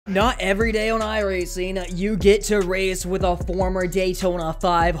Not every day on iRacing, you get to race with a former Daytona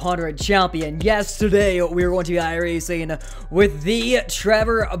 500 champion. Yes, today we're going to be iRacing with the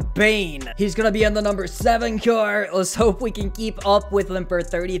Trevor Bayne. He's going to be in the number 7 car. Let's hope we can keep up with him for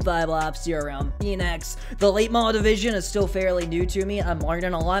 35 laps here around Phoenix. The late model division is still fairly new to me. I'm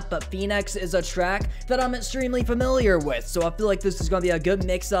learning a lot, but Phoenix is a track that I'm extremely familiar with. So I feel like this is going to be a good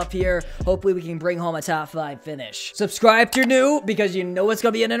mix-up here. Hopefully we can bring home a top 5 finish. Subscribe if you're new, because you know it's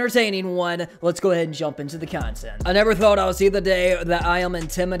going to be an entertaining one. Let's go ahead and jump into the content. I never thought I would see the day that I am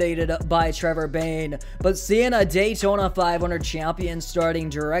intimidated by Trevor Bayne, but seeing a Daytona 500 champion starting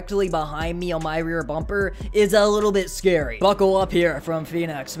directly behind me on my rear bumper is a little bit scary. Buckle up here from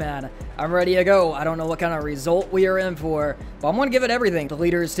Phoenix, man. I'm ready to go. I don't know what kind of result we are in for, but I'm gonna give it everything. The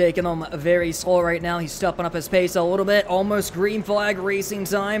leader is taking him very slow right now. He's stepping up his pace a little bit. Almost green flag racing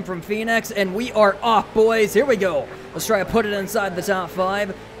time from Phoenix, and we are off, boys. Here we go. Let's try to put it inside the top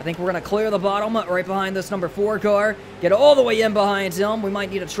 5. I think we're going to clear the bottom right behind this number 4 car. Get all the way in behind him. We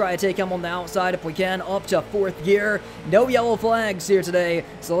might need to try to take him on the outside if we can, up to 4th gear. No yellow flags here today,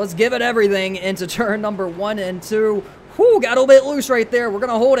 so let's give it everything into turn number 1 and 2. Whew, got a little bit loose right there. We're going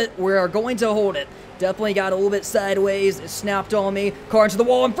to hold it. We are going to hold it. Definitely got a little bit sideways. It snapped on me. Car into the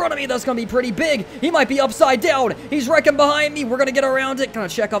wall in front of me. That's going to be pretty big. He might be upside down. He's wrecking behind me. We're going to get around it. Going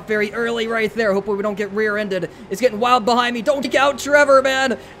to check up very early right there. Hopefully we don't get rear-ended. It's getting wild behind me. Don't take out Trevor,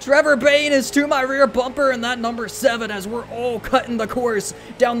 man. Trevor Bayne is to my rear bumper, and that number 7 as we're all cutting the course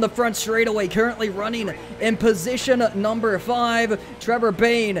down the front straightaway. Currently running in position number 5. Trevor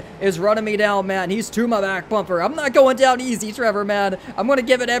Bayne is running me down, man. He's to my back bumper. I'm not going down easy, Trevor, man. I'm going to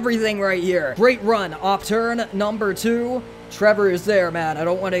give it everything right here. Great run. Off turn number 2. Trevor is there, man. I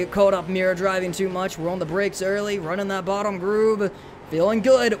don't want to get caught up mirror driving too much. We're on the brakes early, running that bottom groove. Feeling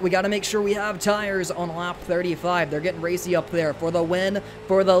good. We got to make sure we have tires on lap 35. They're getting racy up there for the win,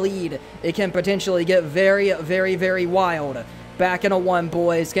 for the lead. It can potentially get very, very, very wild. Back in a 1,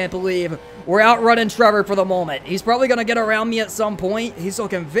 boys. Can't believe we're outrunning Trevor for the moment. He's probably going to get around me at some point. He's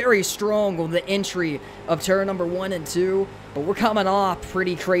looking very strong on the entry of turn number 1 and 2, but we're coming off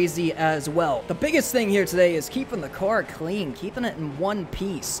pretty crazy as well. The biggest thing here today is keeping the car clean, keeping it in one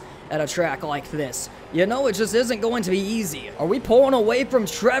piece at a track like this. You know, it just isn't going to be easy. Are we pulling away from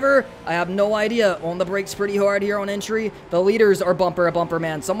Trevor? I have no idea. On the brakes pretty hard here on entry. The leaders are bumper to bumper,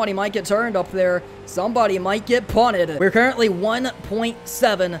 man. Somebody might get turned up there. Somebody might get punted. We're currently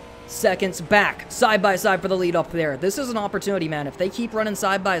 1.7 seconds back, side by side for the lead up there. This is an opportunity, man. If they keep running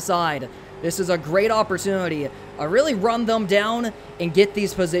side by side, this is a great opportunity. I really run them down and get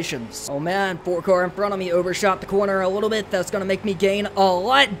these positions. Oh man, 4 car in front of me overshot the corner a little bit. That's gonna make me gain a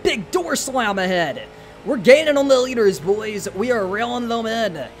lot. Big door slam ahead. We're gaining on the leaders, boys. We are railing them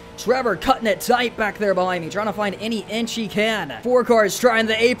in. Trevor cutting it tight back there behind me, trying to find any inch he can. 4 cars trying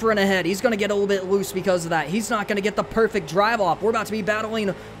the apron ahead. He's going to get a little bit loose because of that. He's not going to get the perfect drive off. We're about to be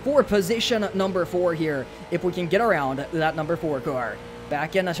battling for position number 4 here, if we can get around that number 4 car.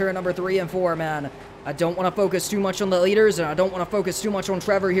 Back into turn number 3 and 4, man. I don't want to focus too much on the leaders, and I don't want to focus too much on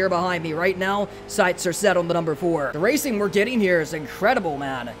Trevor here behind me. Right now, sights are set on the number 4. The racing we're getting here is incredible,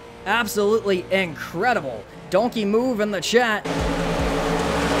 man. Absolutely incredible. Donkey move in the chat.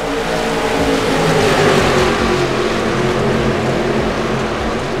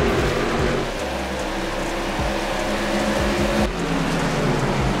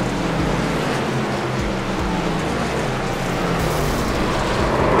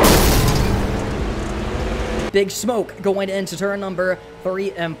 Big smoke going into turn number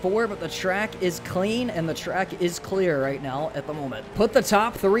 3 and 4, but the track is clean and the track is clear right now at the moment. Put the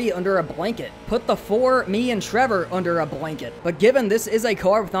top 3 under a blanket. Put the 4, me and Trevor, under a blanket. But given this is a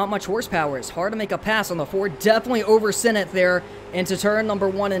car with not much horsepower, it's hard to make a pass on the 4. Definitely oversent it there into turn number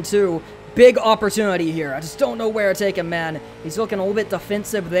 1 and 2. Big opportunity here. I just don't know where to take him, man. He's looking a little bit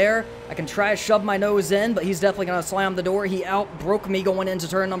defensive there. I can try to shove my nose in, but he's definitely going to slam the door. He outbroke me going into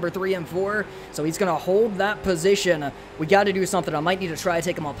turn number 3 and 4, so he's going to hold that position. We got to do something. I might need to try to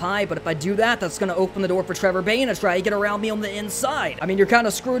take him up high, but if I do that, that's going to open the door for Trevor Bayne to try to get around me on the inside. I mean, you're kind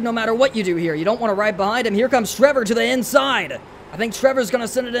of screwed no matter what you do here. You don't want to ride behind him. Here comes Trevor to the inside. I think Trevor's going to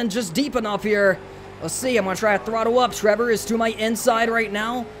send it in just deep enough here. Let's see. I'm going to try to throttle up. Trevor is to my inside right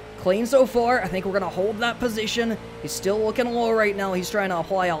now. Clean so far. I think we're going to hold that position. He's still looking low right now. He's trying to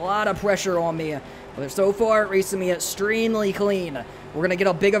apply a lot of pressure on me. But so far, racing me extremely clean. We're going to get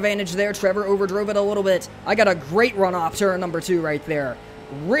a big advantage there. Trevor overdrove it a little bit. I got a great run off turn number 2 right there.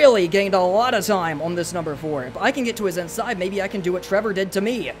 Really gained a lot of time on this number 4. If I can get to his inside, maybe I can do what Trevor did to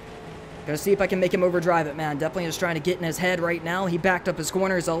me. Gonna see if I can make him overdrive it, man. Definitely just trying to get in his head right now. He backed up his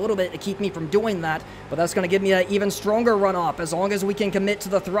corners a little bit to keep me from doing that, but that's gonna give me an even stronger runoff as long as we can commit to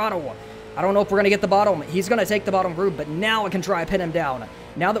the throttle. I don't know if we're gonna get the bottom. He's gonna take the bottom group, but now I can try to pin him down.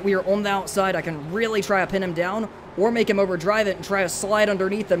 Now that we are on the outside, I can really try to pin him down or make him overdrive it and try to slide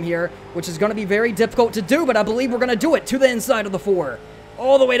underneath him here, which is gonna be very difficult to do, but I believe we're gonna do it to the inside of the 4.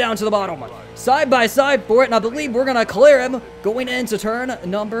 All the way down to the bottom. Side by side for it, and I believe we're going to clear him going into turn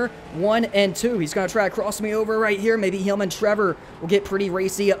number 1 and 2. He's going to try to cross me over right here. Maybe him and Trevor will get pretty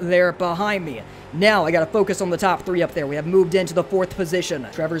racy up there behind me. Now, I got to focus on the top 3 up there. We have moved into the 4th position.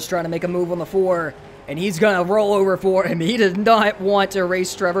 Trevor's trying to make a move on the 4, and he's going to roll over for him. He did not want to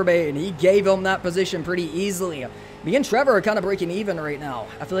race Trevor Bayne. He gave him that position pretty easily. Me and Trevor are kind of breaking even right now.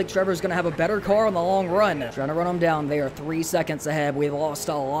 I feel like Trevor's going to have a better car in the long run. Trying to run him down. They are 3 seconds ahead. We've lost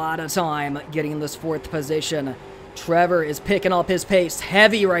a lot of time getting in this 4th position. Trevor is picking up his pace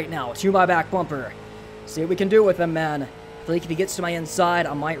heavy right now to my back bumper. See what we can do with him, man. I feel like if he gets to my inside,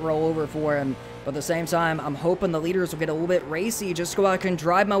 I might roll over for him. But at the same time, I'm hoping the leaders will get a little bit racy just so I can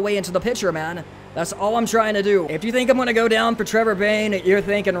drive my way into the picture, man. That's all I'm trying to do. If you think I'm going to go down for Trevor Bayne, you're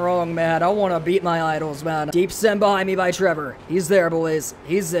thinking wrong, man. I want to beat my idols, man. Deep send behind me by Trevor. He's there, boys.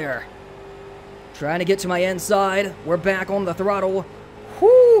 He's there. Trying to get to my inside. We're back on the throttle.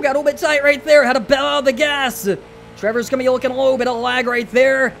 Whoo, got a little bit tight right there. Had to bail out the gas. Trevor's going to be looking a little bit of lag right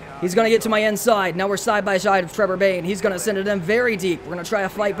there. He's going to get to my inside. Now we're side by side of Trevor Bayne. He's going to send it in very deep. We're going to try to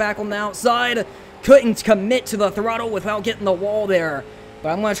fight back on the outside. Couldn't commit to the throttle without getting the wall there. But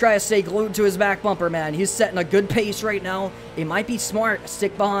I'm going to try to stay glued to his back bumper, man. He's setting a good pace right now. It might be smart to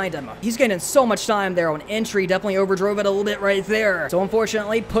stick behind him. He's gaining so much time there on entry. Definitely overdrove it a little bit right there. So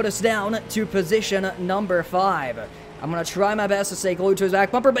unfortunately, put us down to position number 5. I'm going to try my best to stay glued to his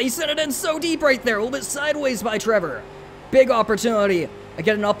back bumper, but he sent it in so deep right there. A little bit sideways by Trevor. Big opportunity. I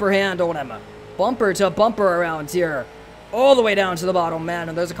get an upper hand on him. Bumper to bumper around here. All the way down to the bottom, man.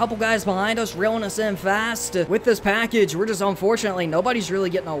 And there's a couple guys behind us reeling us in fast. With this package, we're just unfortunately, nobody's really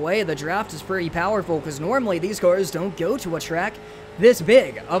getting away. The draft is pretty powerful because normally these cars don't go to a track this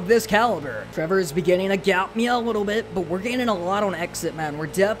big, of this caliber. Trevor's beginning to gap me a little bit, but we're gaining a lot on exit, man. We're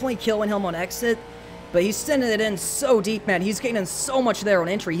definitely killing him on exit. But he's sending it in so deep, man. He's gaining so much there on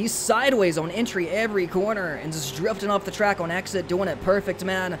entry. He's sideways on entry every corner and just drifting off the track on exit, doing it perfect,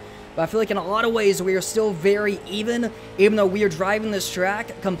 man. But I feel like in a lot of ways, we are still very even though we are driving this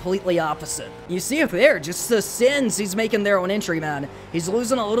track completely opposite. You see it there, just the sins he's making there on entry, man. He's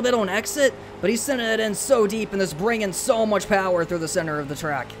losing a little bit on exit, but he's sending it in so deep and is bringing so much power through the center of the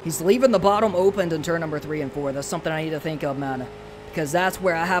track. He's leaving the bottom opened in turn number 3 and 4. That's something I need to think of, man. Because that's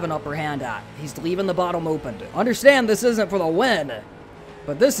where I have an upper hand at. He's leaving the bottom opened. Understand this isn't for the win,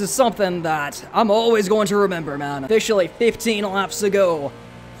 but this is something that I'm always going to remember, man. Officially 15 laps to go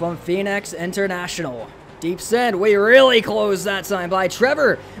from Phoenix International. Deep send. We really closed that time by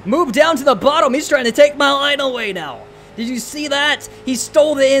Trevor. Moved down to the bottom. He's trying to take my line away now. Did you see that? He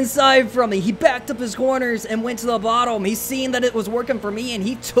stole the inside from me. He backed up his corners and went to the bottom. He's seen that it was working for me, and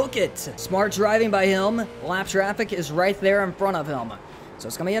he took it. Smart driving by him. Lap traffic is right there in front of him. So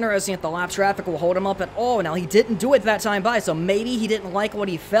it's going to be interesting if the lap traffic will hold him up at all. Now, he didn't do it that time by, so maybe he didn't like what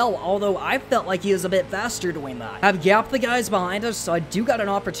he felt, although I felt like he was a bit faster doing that. I've gapped the guys behind us, so I do got an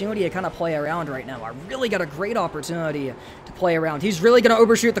opportunity to kind of play around right now. I really got a great opportunity to play around. He's really going to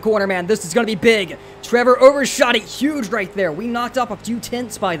overshoot the corner, man. This is going to be big. Trevor overshot it huge right there. We knocked off a few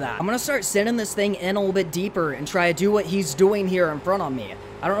tenths by that. I'm going to start sending this thing in a little bit deeper and try to do what he's doing here in front of me.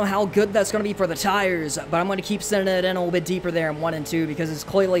 I don't know how good that's going to be for the tires, but I'm going to keep sending it in a little bit deeper there in 1 and 2 because it's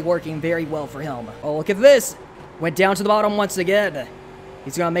clearly working very well for him. Oh, look at this. Went down to the bottom once again.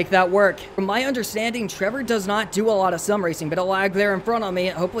 He's going to make that work. From my understanding, Trevor does not do a lot of sim racing, but a lag there in front of me.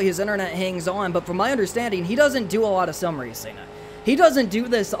 Hopefully his internet hangs on, but from my understanding, he doesn't do a lot of sim racing. He doesn't do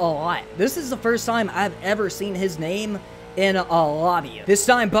this a lot. This is the first time I've ever seen his name in a lobby. This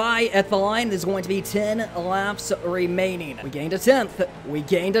time by at the line is going to be 10 laps remaining. We gained a 10th. We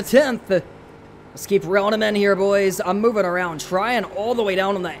gained a 10th. Let's keep reeling him in here, boys. I'm moving around, trying all the way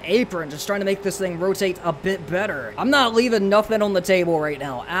down on the apron, just trying to make this thing rotate a bit better. I'm not leaving nothing on the table right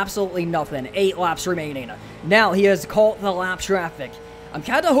now. Absolutely nothing. 8 laps remaining. Now he has caught the lap traffic. I'm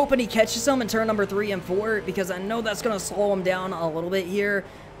kind of hoping he catches some in turn number 3 and 4 because I know that's going to slow him down a little bit here.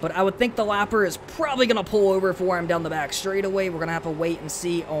 But I would think the lapper is probably going to pull over for him down the back straightaway. We're going to have to wait and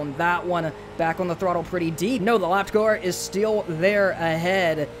see on that one. Back on the throttle pretty deep. No, the lap car is still there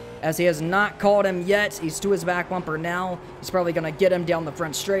ahead. as he has not caught him yet. He's to his back bumper now. He's probably going to get him down the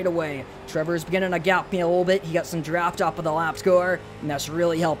front straightaway. Trevor's beginning to gap me a little bit. He got some draft off of the lap score, and that's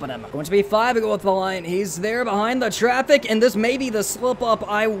really helping him. Going to be 5 to go with the line. He's there behind the traffic, and this may be the slip up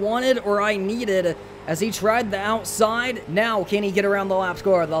I wanted or I needed as he tried the outside. Now, can he get around the lap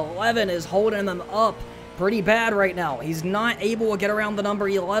score? The 11 is holding him up pretty bad right now. He's not able to get around the number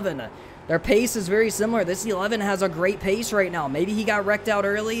 11. Their pace is very similar. This 11 has a great pace right now. Maybe he got wrecked out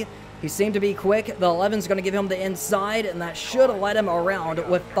early. He seemed to be quick. The 11's going to give him the inside, and that should let him around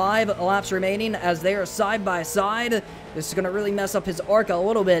with 5 laps remaining as they are side by side. This is going to really mess up his arc a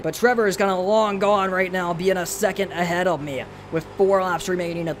little bit, but Trevor is kind of long gone right now, being a second ahead of me with 4 laps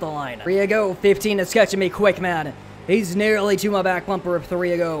remaining at the line. 3 to go. 15 is catching me quick, man. He's nearly to my back bumper of 3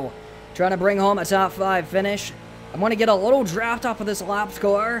 to go. Trying to bring home a top 5 finish. I'm going to get a little draft off of this lap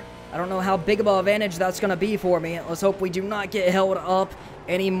score. I don't know how big of an advantage that's going to be for me. Let's hope we do not get held up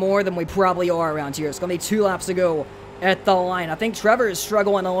any more than we probably are around here. It's going to be 2 laps to go at the line. I think Trevor is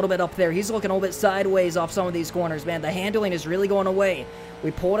struggling a little bit up there. He's looking a little bit sideways off some of these corners, man. The handling is really going away.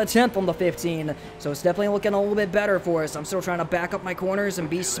 We pulled a 10th on the 15, so it's definitely looking a little bit better for us. I'm still trying to back up my corners and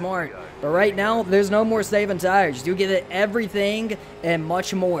be smart. But right now, there's no more saving tires. You get it everything and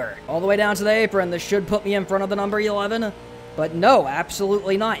much more. All the way down to the apron. This should put me in front of the number 11. But no,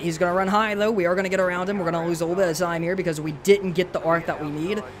 absolutely not. He's going to run high, though. We are going to get around him. We're going to lose a little bit of time here because we didn't get the arc that we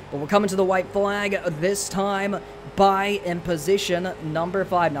need. But we're coming to the white flag this time by in position number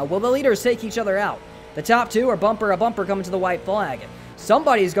 5. Now, will the leaders take each other out? The top 2 are bumper to bumper coming to the white flag.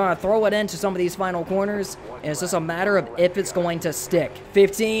 Somebody's going to throw it into some of these final corners, and it's just a matter of if it's going to stick.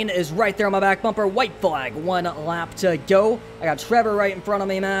 15 is right there on my back bumper. White flag. 1 lap to go. I got Trevor right in front of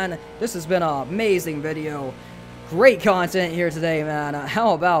me, man. This has been an amazing video. Great content here today, man.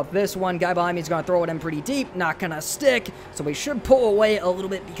 How about this one? Guy behind me is going to throw it in pretty deep. Not going to stick. So we should pull away a little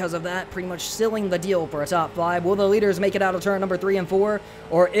bit because of that. Pretty much sealing the deal for a top 5. Will the leaders make it out of turn number 3 and 4?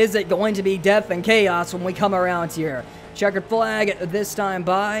 Or is it going to be death and chaos when we come around here? Checkered flag this time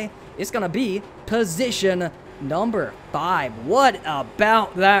by. It's going to be position number 5. What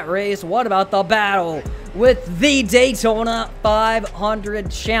about that race? What about the battle with the Daytona 500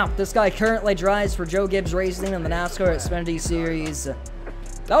 champ? This guy currently drives for Joe Gibbs Racing in the Nascar Xfinity Series.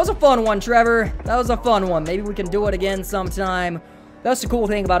 That was a fun one, Trevor. That was a fun one. Maybe we can do it again sometime. That's the cool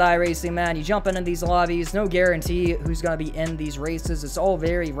thing about iRacing, man. You jump into these lobbies, no guarantee who's going to be in these races. It's all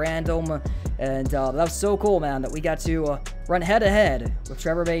very random, and that was so cool, man, that we got to run head-to-head with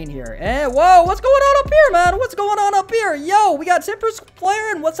Trevor Bayne here. And, whoa, what's going on up here, man? What's going on up here? Yo, we got tippers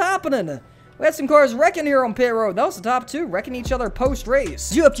flaring. What's happening? We had some cars wrecking here on pit road. That was the top 2, wrecking each other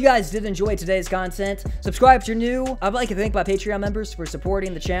post-race. I hope you guys did enjoy today's content. Subscribe if you're new. I'd like to thank my Patreon members for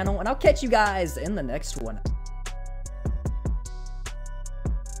supporting the channel, and I'll catch you guys in the next one.